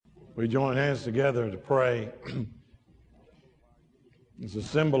We join hands together to pray. It's a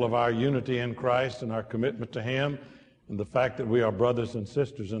symbol of our unity in Christ and our commitment to Him and the fact that we are brothers and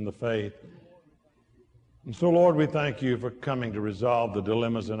sisters in the faith. And so, Lord, we thank You for coming to resolve the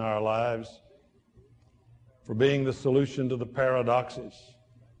dilemmas in our lives, for being the solution to the paradoxes.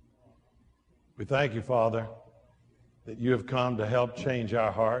 We thank You, Father, that You have come to help change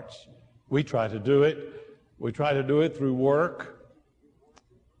our hearts. We try to do it. We try to do it through work,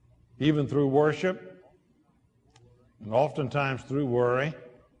 even through worship, and oftentimes through worry,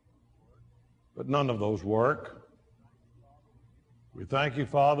 but none of those work. We thank You,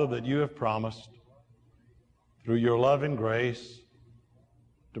 Father, that You have promised through Your love and grace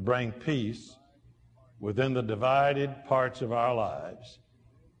to bring peace within the divided parts of our lives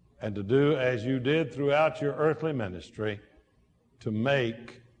and to do as You did throughout Your earthly ministry, to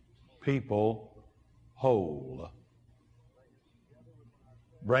make people whole.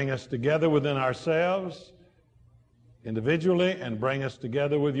 Bring us together within ourselves individually and bring us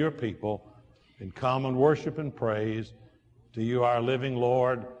together with Your people in common worship and praise to You, our living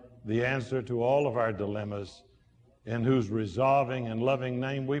Lord, the answer to all of our dilemmas, in whose resolving and loving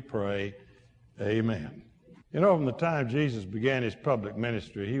name we pray. Amen. You know, from the time Jesus began His public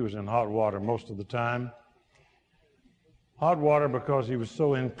ministry, He was in hot water most of the time. Hot water because He was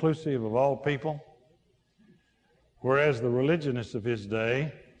so inclusive of all people. Whereas the religionists of His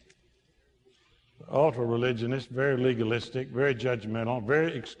day, ultra-religionists, very legalistic, very judgmental,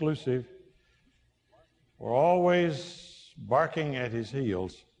 very exclusive, were always barking at His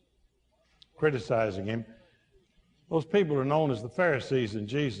heels, criticizing Him. Those people are known as the Pharisees in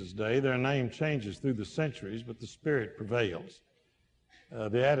Jesus' day. Their name changes through the centuries, but the spirit prevails.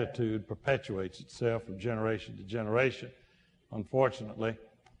 The attitude perpetuates itself from generation to generation, unfortunately.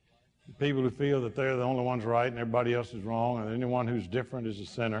 The people who feel that they're the only ones right and everybody else is wrong and anyone who's different is a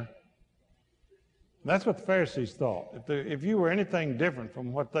sinner. That's what the Pharisees thought. If you were anything different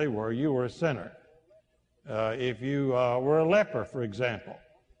from what they were, you were a sinner. If you were a leper, for example,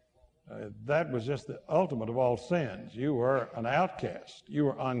 that was just the ultimate of all sins. You were an outcast. You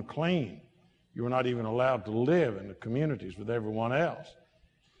were unclean. You were not even allowed to live in the communities with everyone else.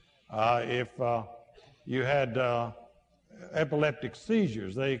 If you had epileptic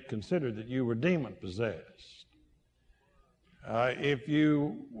seizures, they considered that you were demon-possessed. If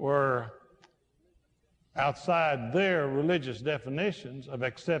you were outside their religious definitions of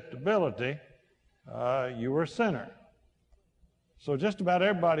acceptability, you were a sinner. So just about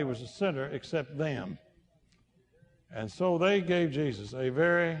everybody was a sinner except them. And so they gave Jesus a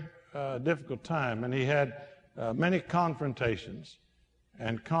very difficult time, and He had many confrontations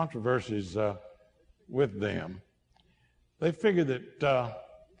and controversies with them. They figured that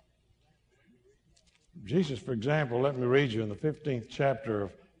Jesus, for example, let me read you in the 15th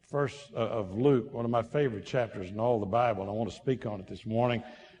chapter of Luke, one of my favorite chapters in all the Bible, and I want to speak on it this morning.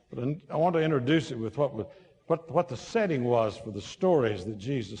 But I want to introduce it with what the setting was for the stories that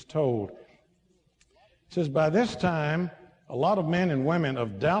Jesus told. It says, by this time, a lot of men and women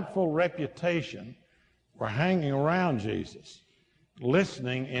of doubtful reputation were hanging around Jesus,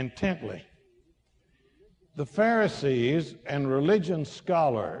 listening intently. The Pharisees and religion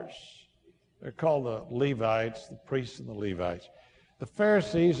scholars, they're called the Levites, the priests and the Levites. The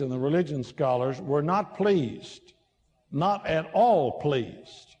Pharisees and the religion scholars were not pleased, not at all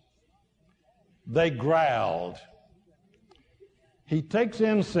pleased. They growled. He takes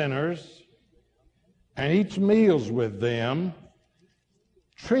in sinners and eats meals with them,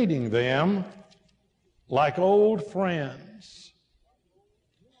 treating them like old friends.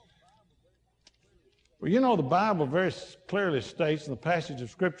 Well, you know, the Bible very clearly states in the passage of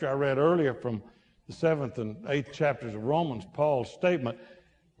Scripture I read earlier from the 7th and 8th chapters of Romans, Paul's statement,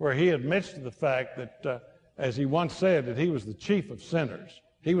 where he admits to the fact that, as he once said, that he was the chief of sinners.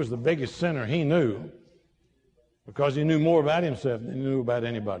 He was the biggest sinner he knew because he knew more about himself than he knew about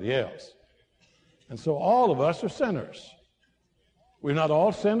anybody else. And so all of us are sinners. We've not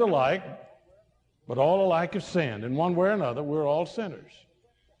all sinned alike, but all alike have sinned. In one way or another, we're all sinners.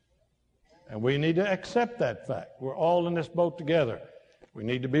 And we need to accept that fact. We're all in this boat together. We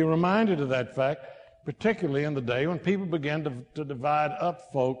need to be reminded of that fact, particularly in the day when people begin to divide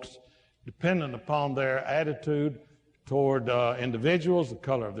up folks dependent upon their attitude toward individuals, the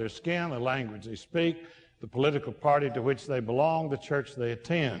color of their skin, the language they speak, the political party to which they belong, the church they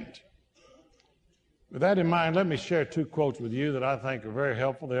attend. With that in mind, let me share two quotes with you that I think are very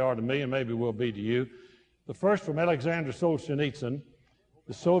helpful. They are to me and maybe will be to you. The first from Alexander Solzhenitsyn,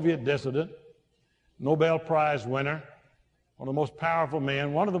 the Soviet dissident, Nobel Prize winner, one of the most powerful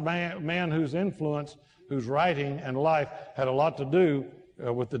men, one of the men whose influence, whose writing and life had a lot to do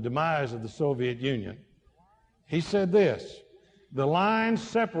with the demise of the Soviet Union. He said this: "The line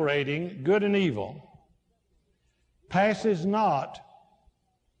separating good and evil passes not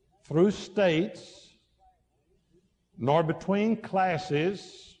through states, nor between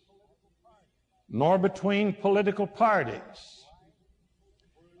classes, nor between political parties,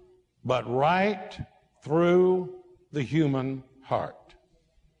 but right through the human heart."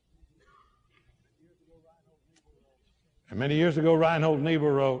 And many years ago, Reinhold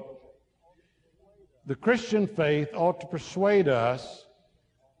Niebuhr wrote, "The Christian faith ought to persuade us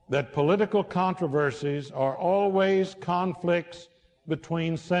that political controversies are always conflicts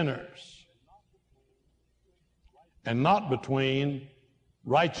between sinners and not between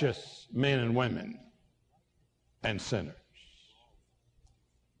righteous men and women and sinners."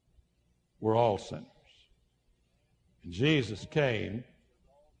 We're all sinners. And Jesus came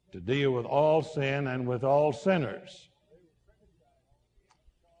to deal with all sin and with all sinners.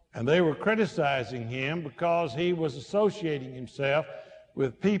 And they were criticizing him because he was associating himself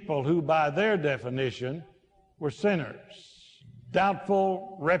with people who, by their definition, were sinners.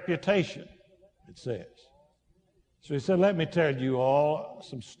 Doubtful reputation, it says. So he said, "Let me tell you all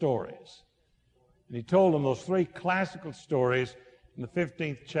some stories." And he told them those three classical stories in the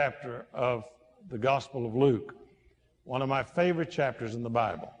 15th chapter of the Gospel of Luke, one of my favorite chapters in the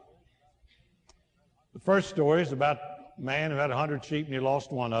Bible. The first story is about a man who had 100 sheep and he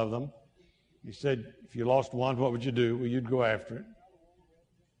lost one of them. He said, if you lost one, what would you do? Well, you'd go after it.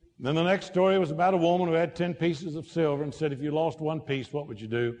 And then the next story was about a woman who had 10 pieces of silver and said, if you lost one piece, what would you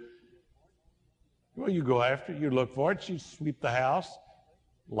do? Well, you go after it. You look for it. She'd sweep the house,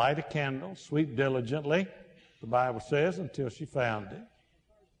 light a candle, sweep diligently, the Bible says, until she found it.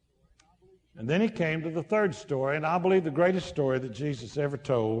 And then he came to the third story, and I believe the greatest story that Jesus ever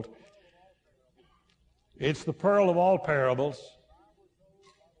told. It's the pearl of all parables.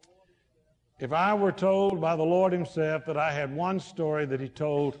 If I were told by the Lord himself that I had one story that he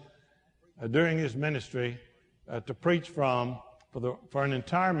told during his ministry to preach from for an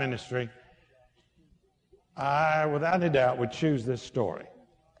entire ministry, I, without any doubt, would choose this story.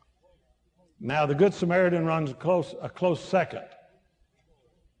 Now, the Good Samaritan runs a close second,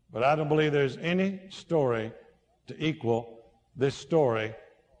 but I don't believe there's any story to equal this story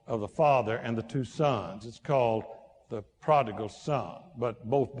of the father and the two sons. It's called the prodigal son, but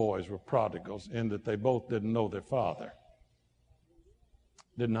both boys were prodigals in that they both didn't know their father,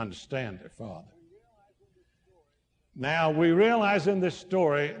 didn't understand their father. Now, we realize in this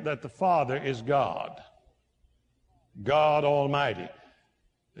story that the father is God, God Almighty.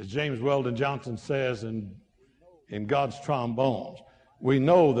 As James Weldon Johnson says in God's Trombones, we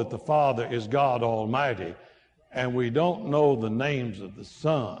know that the Father is God Almighty, and we don't know the names of the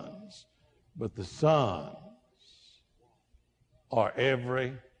sons, but the sons are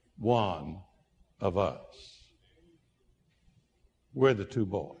every one of us. We're the two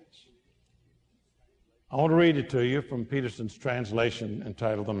boys. I want to read it to you from Peterson's translation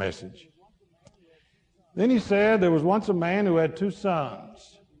entitled The Message. Then he said, there was once a man who had two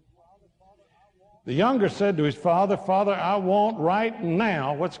sons. The younger said to his father, Father, I want right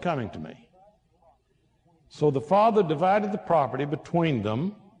now what's coming to me. So the father divided the property between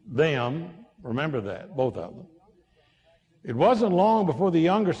them, remember that, both of them. It wasn't long before the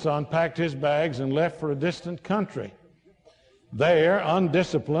younger son packed his bags and left for a distant country. There,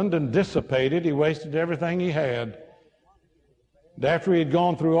 undisciplined and dissipated, he wasted everything he had. And after he had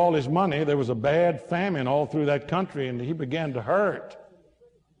gone through all his money, there was a bad famine all through that country, and he began to hurt.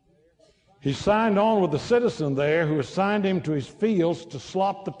 He signed on with a citizen there who assigned him to his fields to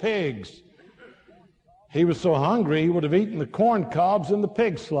slop the pigs. He was so hungry he would have eaten the corn cobs and the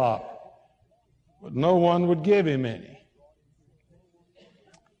pig slop, but no one would give him any.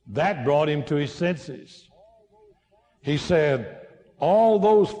 That brought him to his senses. He said, all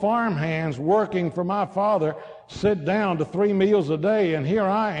those farmhands working for my father sit down to 3 meals a day, and here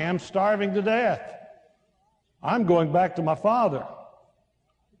I am starving to death. I'm going back to my father.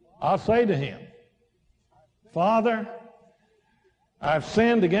 I'll say to him, Father, I've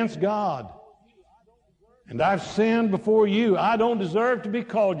sinned against God, and I've sinned before you. I don't deserve to be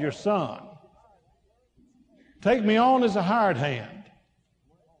called your son. Take me on as a hired hand.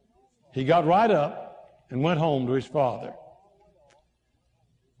 He got right up and went home to his father.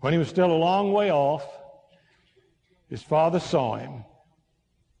 When he was still a long way off, his father saw him,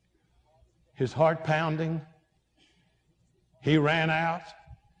 his heart pounding. He ran out,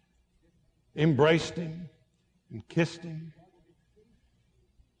 embraced him, and kissed him.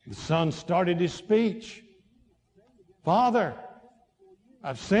 The son started his speech. Father,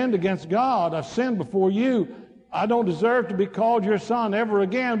 I've sinned against God. I've sinned before you. I don't deserve to be called your son ever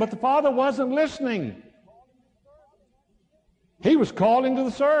again. But the father wasn't listening. He was calling to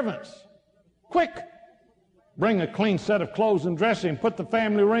the servants. Quick, bring a clean set of clothes and dress him. Put the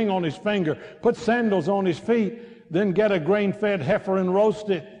family ring on his finger. Put sandals on his feet. Then get a grain-fed heifer and roast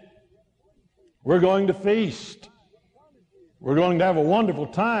it. We're going to feast. We're going to have a wonderful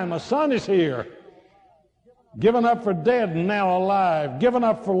time. A son is here. Given up for dead and now alive. Given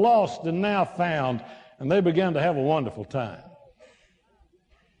up for lost and now found. And they began to have a wonderful time.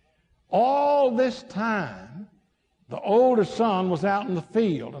 All this time, the older son was out in the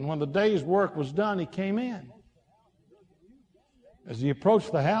field. And when the day's work was done, he came in. As he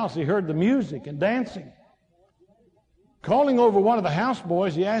approached the house, he heard the music and dancing. Calling over one of the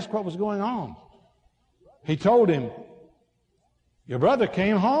houseboys, he asked what was going on. He told him, your brother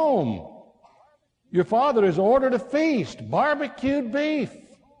came home. Your father has ordered a feast, barbecued beef,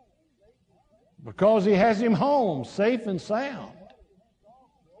 because he has him home, safe and sound.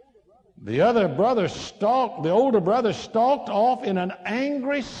 The older brother stalked off in an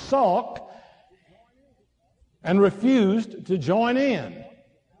angry sulk and refused to join in.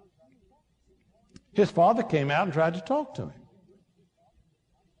 His father came out and tried to talk to him,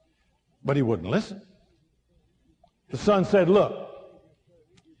 but he wouldn't listen. The son said, look,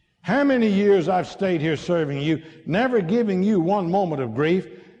 how many years I've stayed here serving you, never giving you one moment of grief,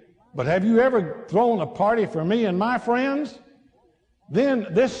 but have you ever thrown a party for me and my friends? Then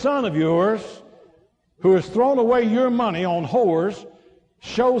this son of yours, who has thrown away your money on whores,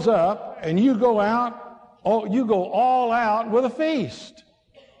 shows up and you go all out with a feast.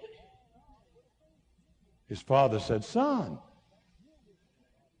 His father said, son,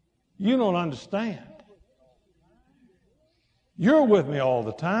 you don't understand. You're with me all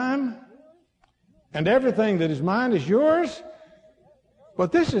the time, and everything that is mine is yours,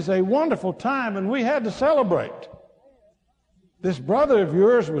 but this is a wonderful time, and we had to celebrate. This brother of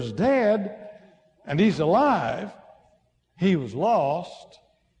yours was dead, and he's alive. He was lost,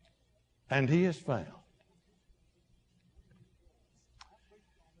 and he is found.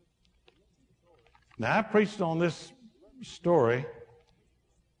 Now, I preached on this story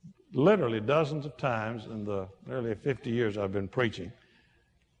literally dozens of times in the nearly 50 years I've been preaching.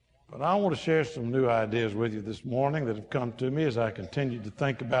 But I want to share some new ideas with you this morning that have come to me as I continue to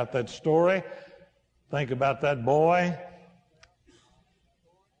think about that story, think about that boy,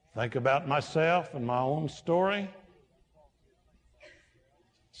 think about myself and my own story.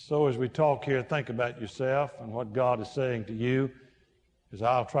 So as we talk here, think about yourself and what God is saying to you, as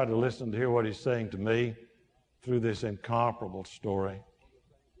I'll try to listen to hear what he's saying to me through this incomparable story.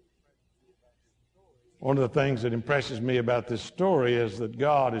 One of the things that impresses me about this story is that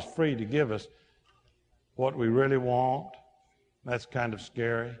God is free to give us what we really want. That's kind of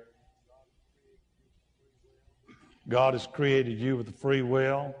scary. God has created you with a free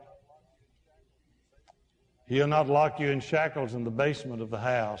will. He'll not lock you in shackles in the basement of the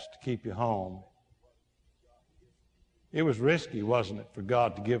house to keep you home. It was risky, wasn't it, for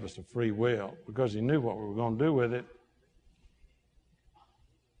God to give us a free will, because he knew what we were going to do with it.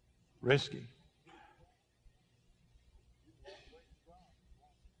 Risky.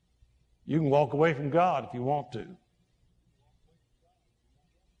 You can walk away from God if you want to.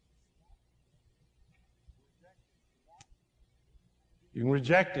 You can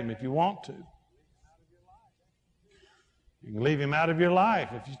reject him if you want to. You can leave him out of your life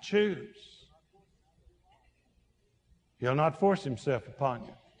if you choose. He'll not force himself upon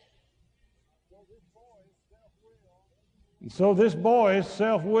you. And so this boy's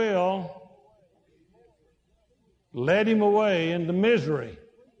self-will led him away into misery.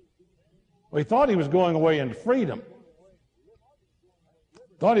 Well, he thought he was going away into freedom.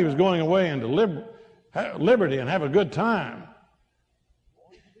 Thought he was going away into liberty and have a good time.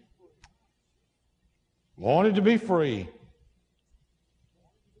 Wanted to be free.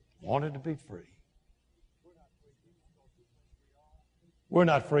 Wanted to be free. We're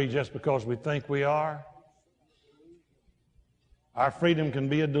not free just because we think we are. Our freedom can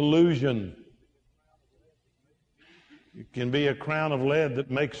be a delusion. It can be a crown of lead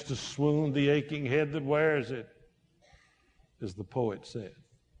that makes to swoon the aching head that wears it, as the poet said.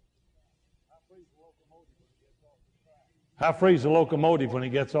 How free is a locomotive when it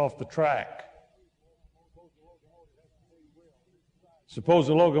gets off the track? Suppose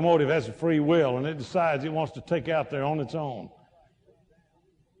the locomotive has a free will and it decides it wants to take out there on its own.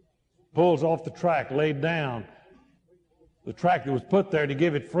 Pulls off the track, laid down. The track that was put there to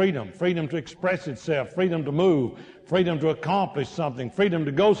give it freedom, freedom to express itself, freedom to move, freedom to accomplish something, freedom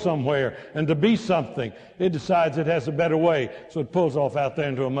to go somewhere and to be something. It decides it has a better way, so it pulls off out there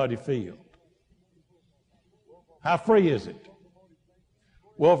into a muddy field. How free is it?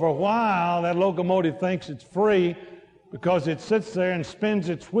 Well, for a while, that locomotive thinks it's free because it sits there and spins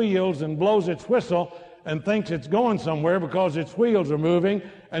its wheels and blows its whistle and thinks it's going somewhere because its wheels are moving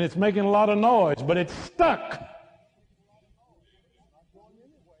and it's making a lot of noise, but it's stuck.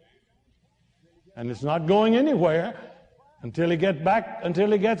 And it's not going anywhere until he gets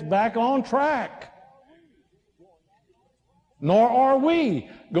back on track. Nor are we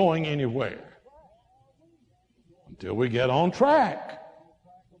going anywhere until we get on track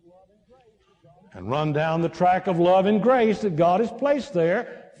and run down the track of love and grace that God has placed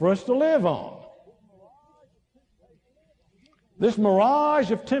there for us to live on. This mirage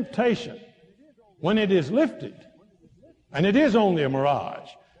of temptation, when it is lifted, and it is only a mirage,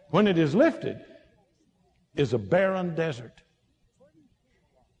 when it is lifted, is a barren desert.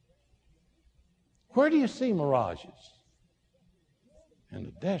 Where do you see mirages? In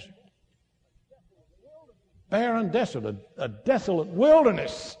the desert. Barren desert, a desolate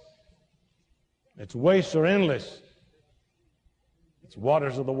wilderness. Its wastes are endless. Its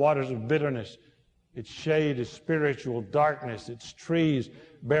waters are the waters of bitterness. Its shade is spiritual darkness. Its trees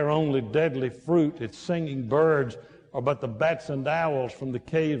bear only deadly fruit. Its singing birds are but the bats and owls from the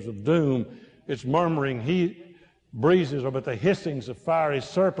caves of doom. Its murmuring breezes are but the hissings of fiery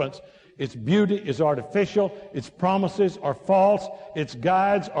serpents. Its beauty is artificial. Its promises are false. Its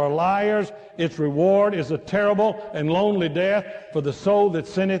guides are liars. Its reward is a terrible and lonely death. For the soul that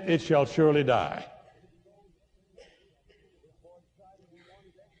sinneth, it shall surely die.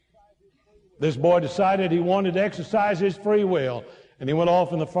 This boy decided he wanted to exercise his free will, and he went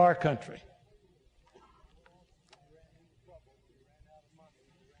off in the far country.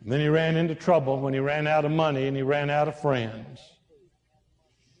 And then he ran into trouble when he ran out of money and he ran out of friends.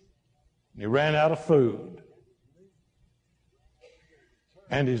 And he ran out of food.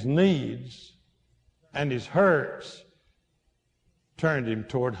 And his needs and his hurts turned him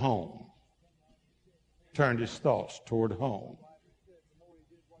toward home. Turned his thoughts toward home.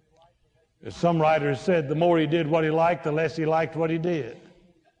 As some writers said, the more he did what he liked, the less he liked what he did.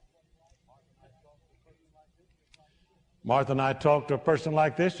 Martha and I talked to a person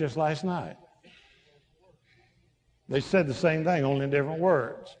like this just last night. They said the same thing, only in different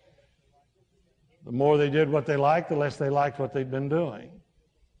words. The more they did what they liked, the less they liked what they'd been doing.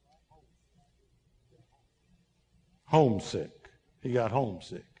 Homesick. He got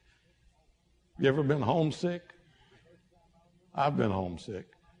homesick. You ever been homesick? I've been homesick.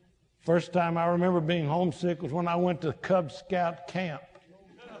 First time I remember being homesick was when I went to Cub Scout camp.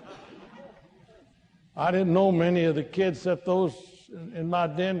 I didn't know many of the kids except those in my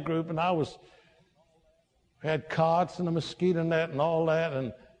den group, and I had cots and a mosquito net and all that,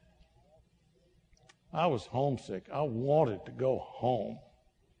 and I was homesick. I wanted to go home.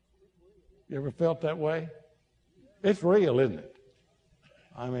 You ever felt that way? It's real, isn't it?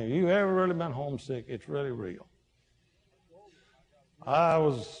 I mean, you ever really been homesick? It's really real. I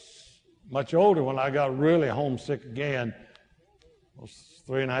was much older when I got really homesick again. It was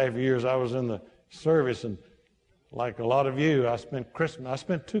 3.5 years I was in the service, and like a lot of you, I spent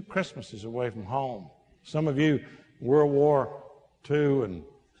 2 Christmases away from home. Some of you, World War II and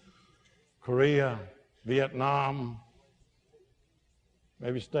Korea, Vietnam,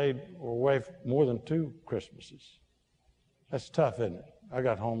 maybe stayed away for more than 2 Christmases. That's tough, isn't it? I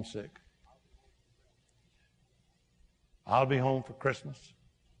got homesick. I'll be home for Christmas,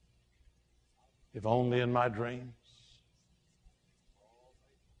 if only in my dreams.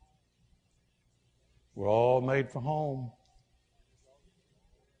 We're all made for home.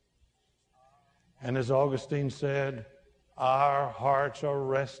 And as Augustine said, our hearts are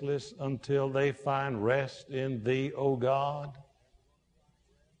restless until they find rest in Thee, O God.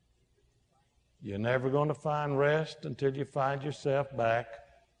 You're never going to find rest until you find yourself back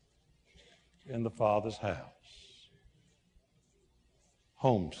in the Father's house.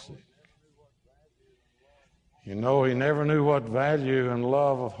 Homesick. You know, he never knew what value and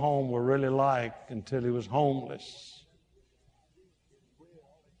love of home were really like until he was homeless.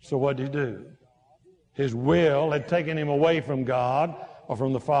 So what did he do? His will had taken him away from God or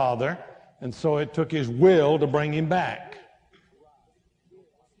from the Father, and so it took his will to bring him back.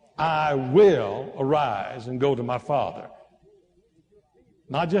 I will arise and go to my Father.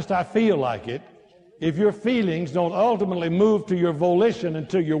 Not just I feel like it. If your feelings don't ultimately move to your volition and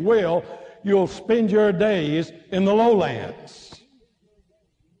to your will, you'll spend your days in the lowlands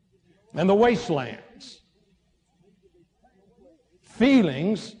and the wastelands.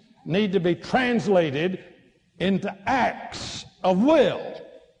 Feelings need to be translated into acts of will.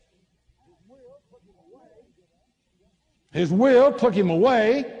 His will took him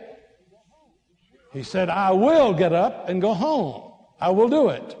away He said, I will get up and go home. I will do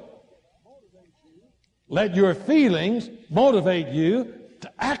it. Let your feelings motivate you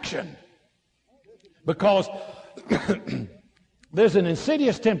to action. Because there's an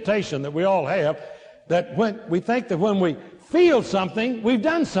insidious temptation that we all have that when we think that when we feel something, we've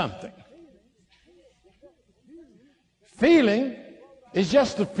done something. Feeling is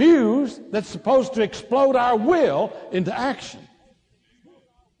just the fuse that's supposed to explode our will into action.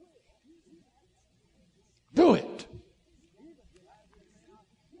 Do it.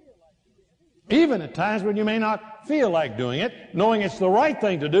 Even at times when you may not feel like doing it, knowing it's the right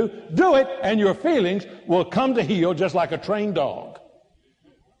thing to do it, and your feelings will come to heel just like a trained dog.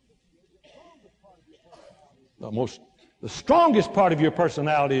 The strongest part of your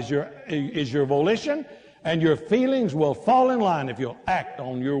personality is your volition, and your feelings will fall in line if you'll act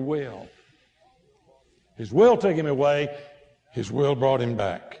on your will. His will took him away. His will brought him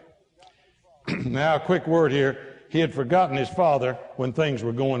back. Now, a quick word here. He had forgotten his father when things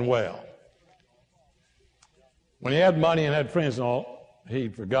were going well. When he had money and had friends and all, he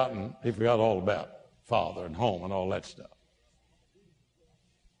forgot all about father and home and all that stuff.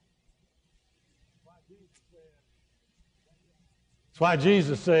 That's why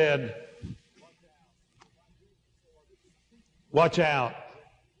Jesus said, watch out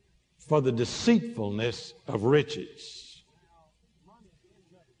for the deceitfulness of riches.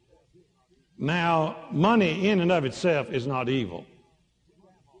 Now, money in and of itself is not evil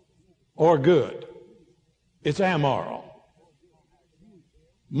or good. It's amoral.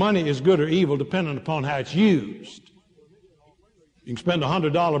 Money is good or evil depending upon how it's used. You can spend a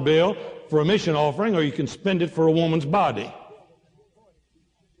 $100 bill for a mission offering, or you can spend it for a woman's body.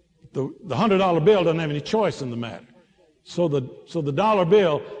 The $100 bill doesn't have any choice in the matter. So the dollar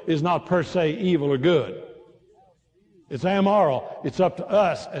bill is not per se evil or good. It's amoral. It's up to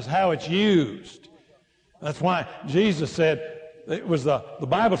us as how it's used. That's why Jesus said, the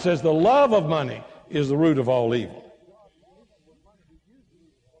Bible says the love of money is the root of all evil.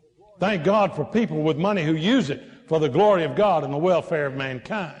 Thank God for people with money who use it for the glory of God and the welfare of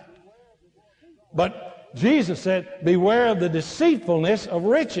mankind. But Jesus said, beware of the deceitfulness of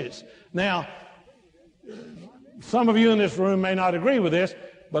riches. Now, some of you in this room may not agree with this,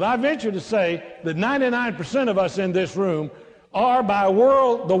 but I venture to say that 99% of us in this room are, by the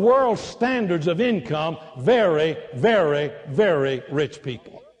world's standards of income, very, very, very rich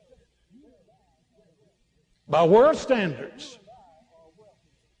people. By world standards.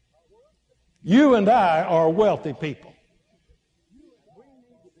 You and I are wealthy people.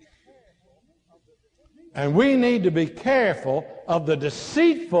 And we need to be careful of the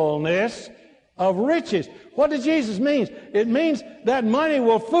deceitfulness of riches. What does Jesus mean? It means that money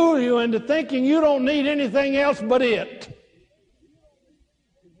will fool you into thinking you don't need anything else but it.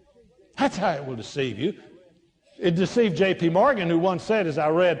 That's how it will deceive you. It deceived J.P. Morgan, who once said, as I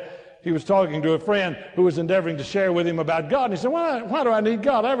read, he was talking to a friend who was endeavoring to share with him about God. And he said, why do I need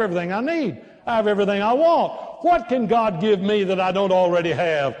God? I have everything I need. I have everything I want. What can God give me that I don't already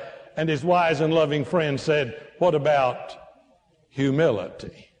have? And his wise and loving friend said, what about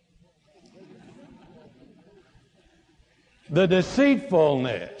humility? The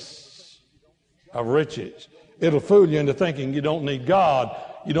deceitfulness of riches. It'll fool you into thinking you don't need God,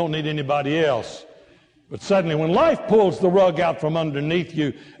 you don't need anybody else. But suddenly when life pulls the rug out from underneath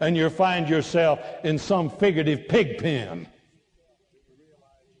you and you find yourself in some figurative pig pen,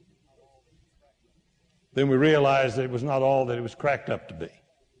 then we realize that it was not all that it was cracked up to be.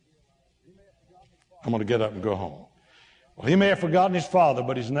 I'm going to get up and go home. Well, he may have forgotten his father,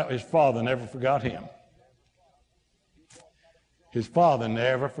 but his father never forgot him. His father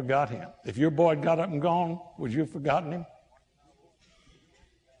never forgot him. If your boy had got up and gone, would you have forgotten him?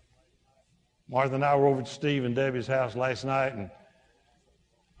 Martha and I were over at Steve and Debbie's house last night, and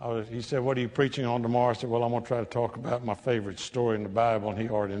he said, what are you preaching on tomorrow? I said, well, I'm going to try to talk about my favorite story in the Bible, and he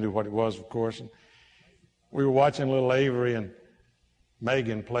already knew what it was, of course. And we were watching little Avery and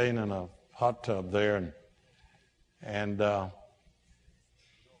Megan playing in a hot tub there, and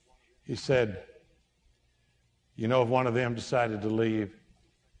he said, you know, if one of them decided to leave,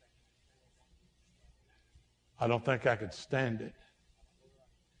 I don't think I could stand it.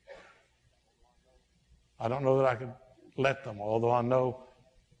 I don't know that I could let them, although I know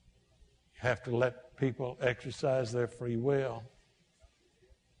you have to let people exercise their free will.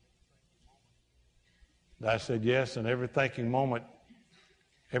 And I said, yes, and every thinking moment,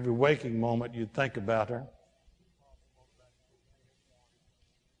 every waking moment, you'd think about her.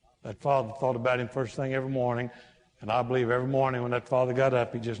 That father thought about him first thing every morning, and I believe every morning when that father got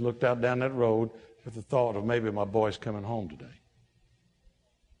up, he just looked out down that road with the thought of maybe my boy's coming home today.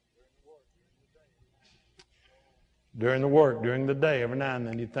 during the work, during the day, every now and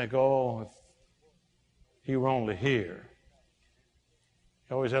then you'd think, oh, if he were only here.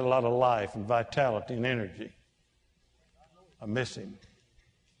 He always had a lot of life and vitality and energy. I miss him.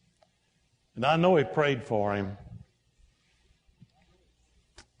 And I know he prayed for him.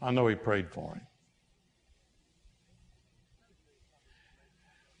 I know he prayed for him.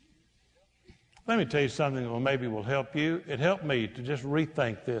 Let me tell you something that maybe will help you. It helped me to just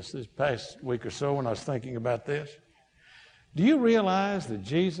rethink this past week or so when I was thinking about this. Do you realize that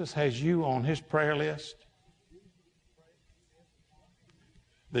Jesus has you on his prayer list?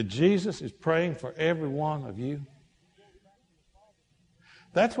 That Jesus is praying for every one of you?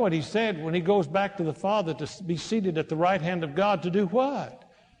 That's what he said when he goes back to the Father to be seated at the right hand of God to do what?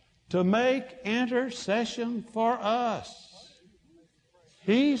 To make intercession for us.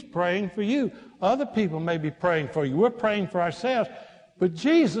 He's praying for you. Other people may be praying for you. We're praying for ourselves. But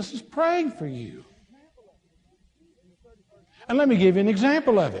Jesus is praying for you. And let me give you an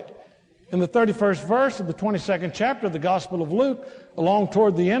example of it. In the 31st verse of the 22nd chapter of the Gospel of Luke, along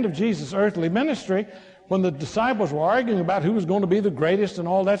toward the end of Jesus' earthly ministry, when the disciples were arguing about who was going to be the greatest and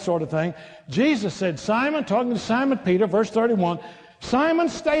all that sort of thing, Jesus said, Simon, talking to Simon Peter, verse 31, Simon,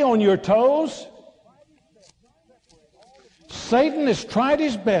 stay on your toes. Satan has tried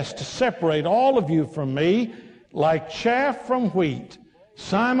his best to separate all of you from me like chaff from wheat.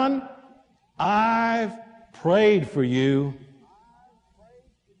 Simon, I've prayed for you.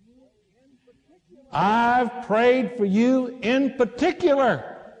 I've prayed for you in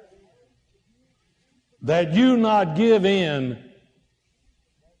particular that you not give in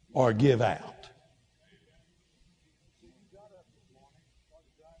or give out.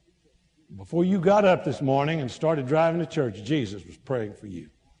 Before you got up this morning and started driving to church, Jesus was praying for you.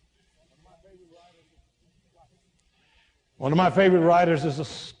 One of my favorite writers is a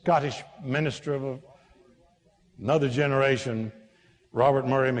Scottish minister of another generation, Robert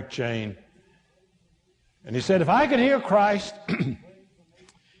Murray McCheyne. And he said, if I could hear Christ,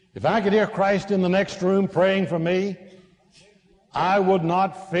 if I could hear Christ in the next room praying for me, I would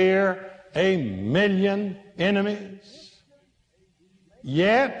not fear a million enemies.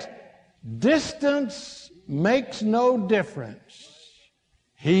 Yet, distance makes no difference.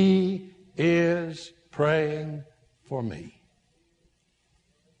 He is praying for me.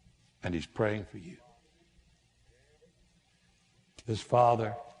 And he's praying for you. His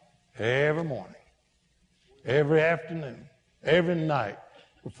Father, every morning, every afternoon, every night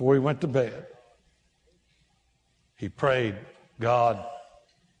before he went to bed, he prayed, God,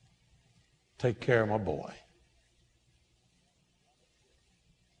 take care of my boy.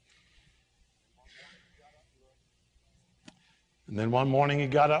 And then one morning he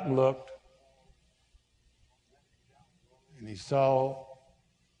got up and looked, and he saw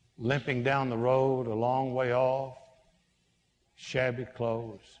limping down the road a long way off, shabby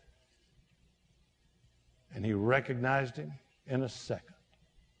clothes. And he recognized him in a second.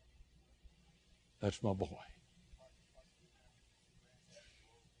 That's my boy.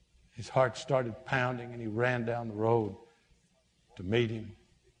 His heart started pounding, and he ran down the road to meet him.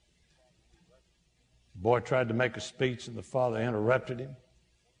 The boy tried to make a speech, and the father interrupted him,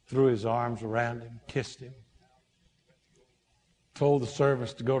 threw his arms around him, kissed him, told the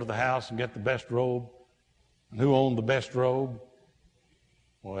servants to go to the house and get the best robe. And who owned the best robe?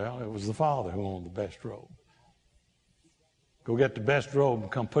 Well, it was the father who owned the best robe. Go get the best robe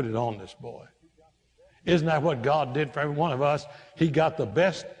and come put it on this boy. Isn't that what God did for every one of us? He got the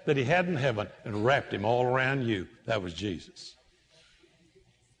best that he had in heaven and wrapped him all around you. That was Jesus.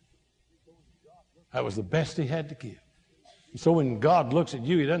 That was the best he had to give. And so when God looks at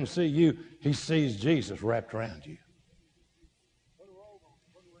you, he doesn't see you. He sees Jesus wrapped around you.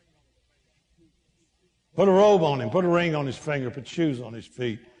 Put a robe on him. Put a ring on his finger. Put shoes on his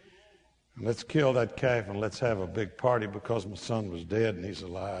feet. And let's kill that calf and let's have a big party because my son was dead and he's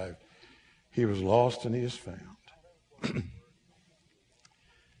alive. He was lost and he is found.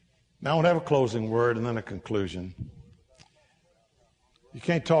 Now I want to have a closing word and then a conclusion. You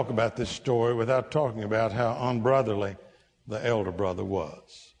can't talk about this story without talking about how unbrotherly the elder brother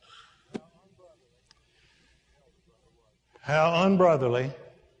was. How unbrotherly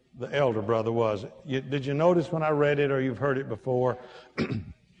the elder brother was. Did you notice when I read it, or you've heard it before?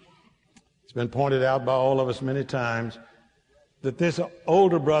 It's been pointed out by all of us many times that this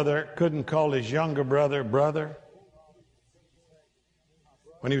older brother couldn't call his younger brother brother.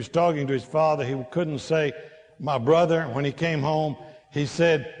 When he was talking to his father, he couldn't say, my brother. When he came home, he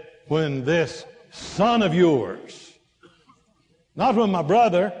said, when this son of yours, not when my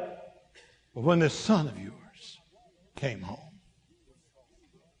brother, but when this son of yours came home.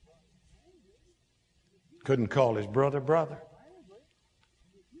 Couldn't call his brother brother.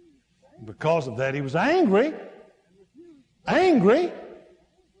 Because of that, he was angry,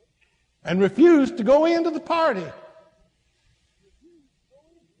 and refused to go into the party.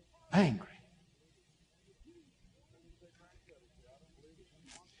 Angry.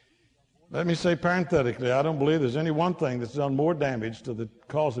 Let me say parenthetically, I don't believe there's any one thing that's done more damage to the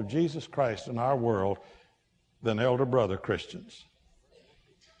cause of Jesus Christ in our world than elder brother Christians.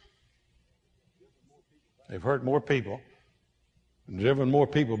 They've hurt more people and driven more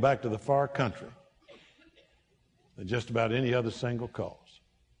people back to the far country than just about any other single cause.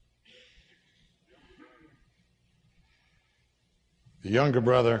 The younger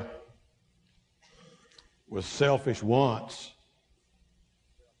brother was selfish once.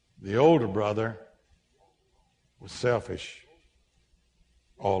 The older brother was selfish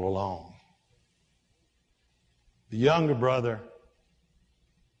all along. The younger brother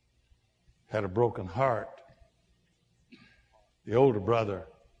had a broken heart. The older brother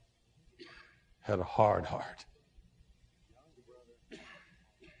had a hard heart.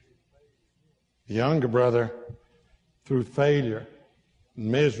 The younger brother, through failure,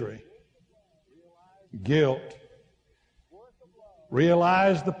 misery, guilt,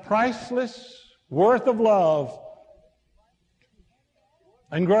 realized the priceless worth of love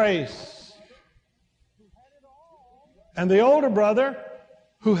and grace. And the older brother,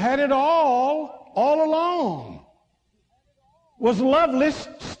 who had it all along, was loveless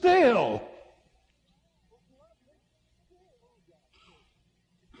still.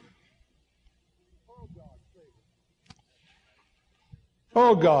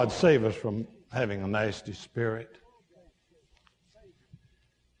 Oh, God, save us from having a nasty spirit.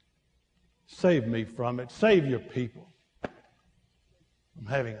 Save me from it. Save your people from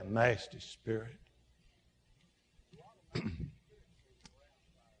having a nasty spirit.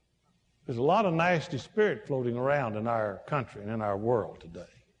 There's a lot of nasty spirit floating around in our country and in our world today.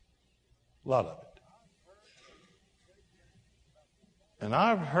 A lot of it. And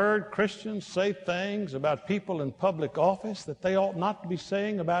I've heard Christians say things about people in public office that they ought not to be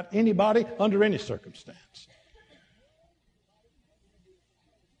saying about anybody under any circumstance.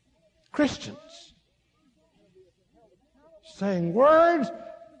 Christians saying words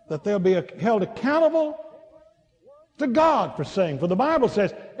that they'll be held accountable to God for saying. For the Bible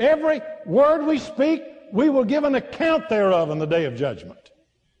says, every word we speak, we will give an account thereof in the day of judgment.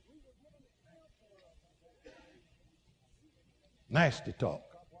 Nasty talk.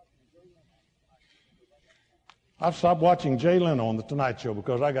 I've stopped watching Jay Leno on The Tonight Show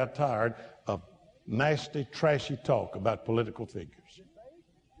because I got tired of nasty, trashy talk about political figures.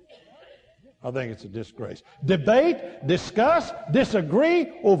 I think it's a disgrace. Debate, discuss,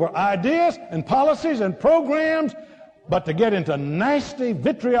 disagree over ideas and policies and programs, but to get into nasty,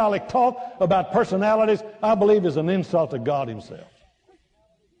 vitriolic talk about personalities, I believe is an insult to God himself.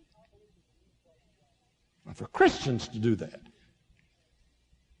 And for Christians to do that,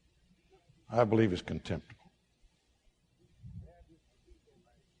 I believe is contemptible.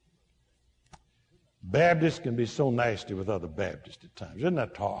 Baptists can be so nasty with other Baptists at times. Isn't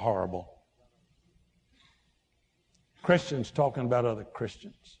that horrible? Christians talking about other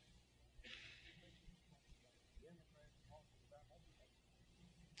Christians.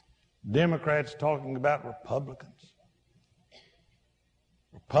 Democrats talking about Republicans.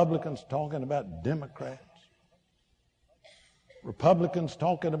 Republicans talking about Democrats. Republicans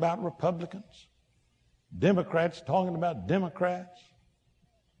talking about Republicans. Democrats talking about Democrats.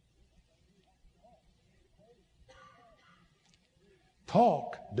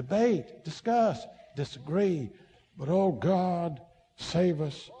 Talk, debate, discuss, disagree. But, oh God, save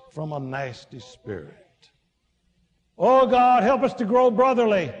us from a nasty spirit. Oh God, help us to grow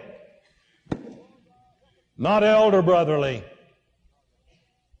brotherly, not elder brotherly.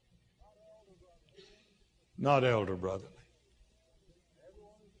 Not elder brotherly.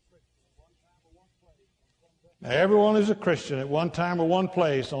 Now, everyone is a Christian at one time or one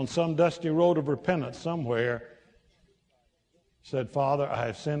place on some dusty road of repentance somewhere. Said, Father, I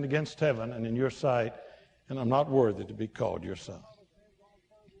have sinned against heaven and in your sight, and I'm not worthy to be called your son.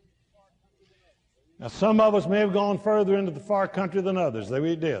 Now, some of us may have gone further into the far country than others.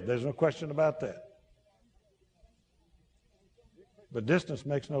 We did. There's no question about that. But distance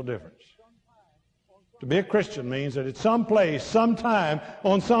makes no difference. To be a Christian means that at some place, sometime,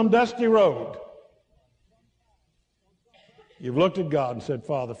 on some dusty road, you've looked at God and said,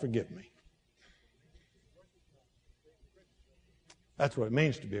 Father, forgive me. That's what it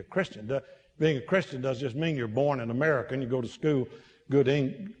means to be a Christian. Being a Christian doesn't just mean you're born in America and you go to school,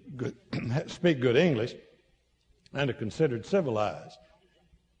 speak good English, and are considered civilized.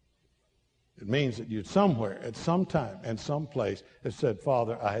 It means that you somewhere, at some time, and some place, have said,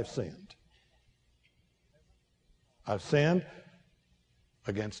 Father, I have sinned. I've sinned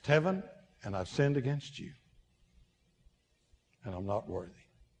against heaven, and I've sinned against you. And I'm not worthy.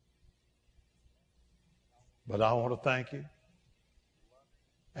 But I want to thank you,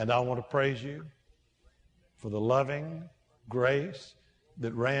 and I want to praise you for the loving grace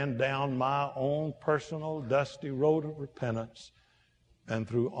that ran down my own personal dusty road of repentance and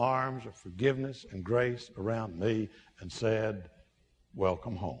threw arms of forgiveness and grace around me and said,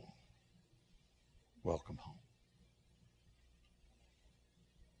 welcome home. Welcome home.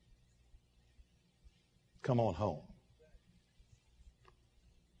 Come on home.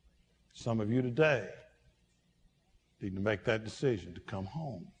 Some of you today need to make that decision to come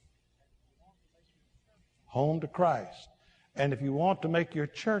home. Home to Christ. And if you want to make your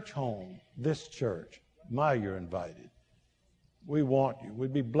church home, this church, you're invited. We want you.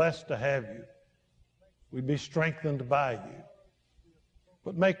 We'd be blessed to have you. We'd be strengthened by you.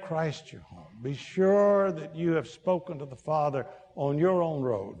 But make Christ your home. Be sure that you have spoken to the Father on your own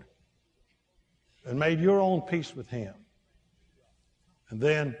road and made your own peace with Him. And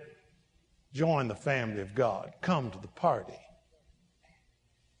then join the family of God. Come to the party.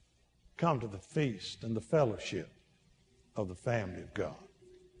 Come to the feast and the fellowship of the family of God.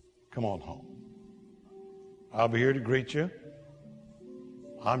 Come on home. I'll be here to greet you.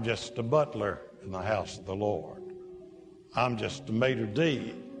 I'm just a butler in the house of the Lord. I'm just a maitre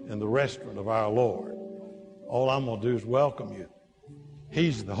d' in the restaurant of our Lord. All I'm going to do is welcome you.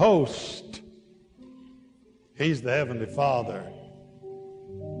 He's the host. He's the Heavenly Father.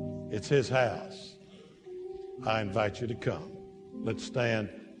 It's His house. I invite you to come. Let's stand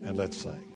and let's sing.